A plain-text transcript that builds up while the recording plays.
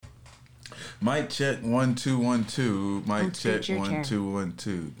Mic check 1 2 1 2. Mic check your 1 chair. 2 1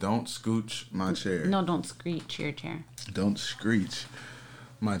 2. Don't scooch my chair. No, don't screech your chair. Don't screech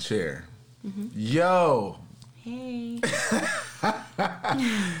my chair. Yo, Hey.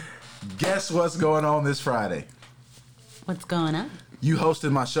 guess what's going on this Friday? What's going on? You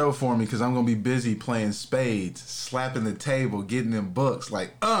hosted my show for me because I'm gonna be busy playing spades, slapping the table, getting them books.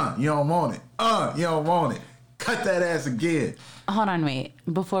 Like, you don't want it. You don't want it. Cut that ass again. Hold on, wait.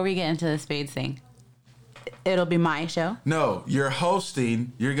 Before we get into the spades thing, it'll be my show. No, you're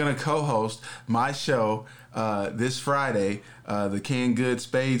hosting. You're gonna co-host my show this Friday, the Canned Good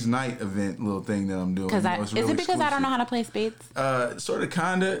Spades Night event, little thing that I'm doing. Is it because I don't know how to play spades? Sort of,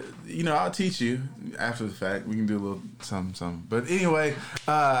 kinda. I'll teach you after the fact. We can do a little something. But anyway,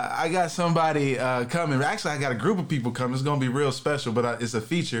 I got somebody coming. Actually, I got a group of people coming. It's gonna be real special, but it's a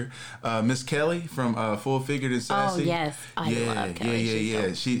feature. Miss Kelly from Full Figured and Sassy. Oh yes, I love Kelly.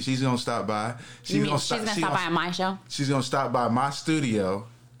 Yeah. She's gonna stop by. She's gonna stop by at my show. She's gonna stop by my studio.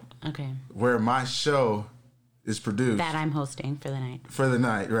 Okay. Where my show is produced. That I'm hosting for the night. For the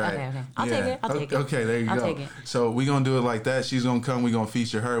night, right. Okay. I'll take it. Okay, there you go. I'll take it. So we're going to do it like that. She's going to come. We're going to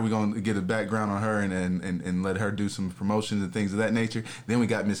feature her. We're going to get a background on her and let her do some promotions and things of that nature. Then we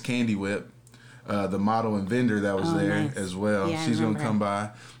got Miss Candy Whip, the model and vendor that was there nice. as well. Yeah, She's going to come by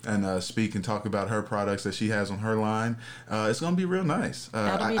and speak and talk about her products that she has on her line. It's going to be real nice.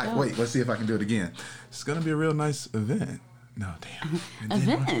 Wait, let's see if I can do it again. It's going to be a real nice event. No, damn.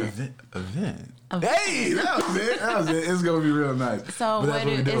 Event. Hey, that was it. It's gonna be real nice. So,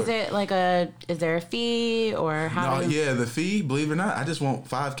 is there a fee or how? No, the fee. Believe it or not, I just want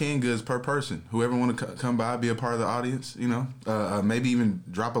 5 canned goods per person. Whoever want to come by, be a part of the audience. Maybe even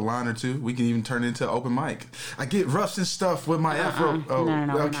drop a line or two. We can even turn it into open mic. I get roughs and stuff with my afro. No, we're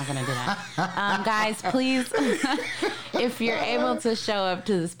not gonna do that. Guys, please, if you're able to show up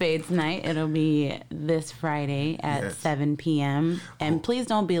to the Spades Night, it'll be this Friday at 7 p.m. And please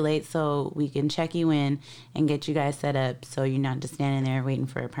don't be late so we can check you in and get you guys set up so you're not just standing there waiting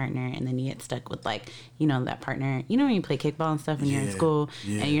for a partner and then you get stuck with that partner. You know when you play kickball and stuff when you're in school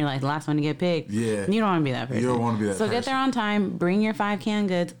and you're like the last one to get picked? Yeah. You don't want to be that person. You don't want to be that person. So get there on time. Bring your 5 canned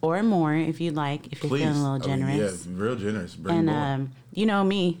goods or more if you'd like, if you're feeling a little generous. Real generous. Bring more. You know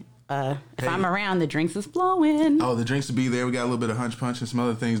me. If I'm around, the drinks is flowing. Oh, the drinks will be there. We got a little bit of hunch punch and some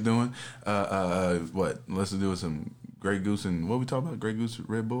other things doing. Let's do some Grey Goose and what we talking about? Grey Goose,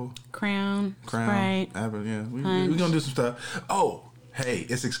 Red Bull, Crown, Sprite. We're gonna do some stuff. Oh, hey,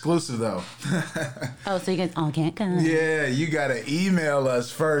 it's exclusive though. So you guys all can't come. Yeah, you gotta email us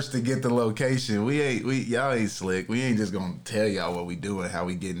first to get the location. Y'all ain't slick. We ain't just gonna tell y'all what we doing, how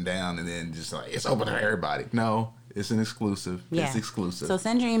we getting down, and then just like it's open to everybody. No. It's an exclusive. Yeah. It's exclusive. So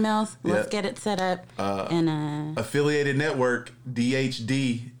send your emails. Let's get it set up. Affiliated Network,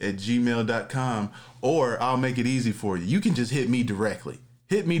 DHD@gmail.com. Or I'll make it easy for you. You can just hit me directly.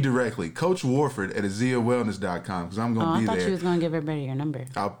 Coach Warford at AziaWellness.com because I'm going to be there. I thought you was going to give everybody your number.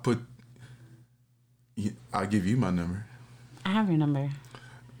 I'll give you my number. I have your number.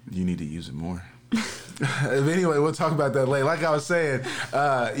 You need to use it more. Anyway, we'll talk about that later. Like I was saying,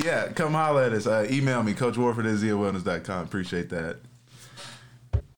 come holler at us. Email me, Coach Warford at AziaWellness.com. Appreciate that.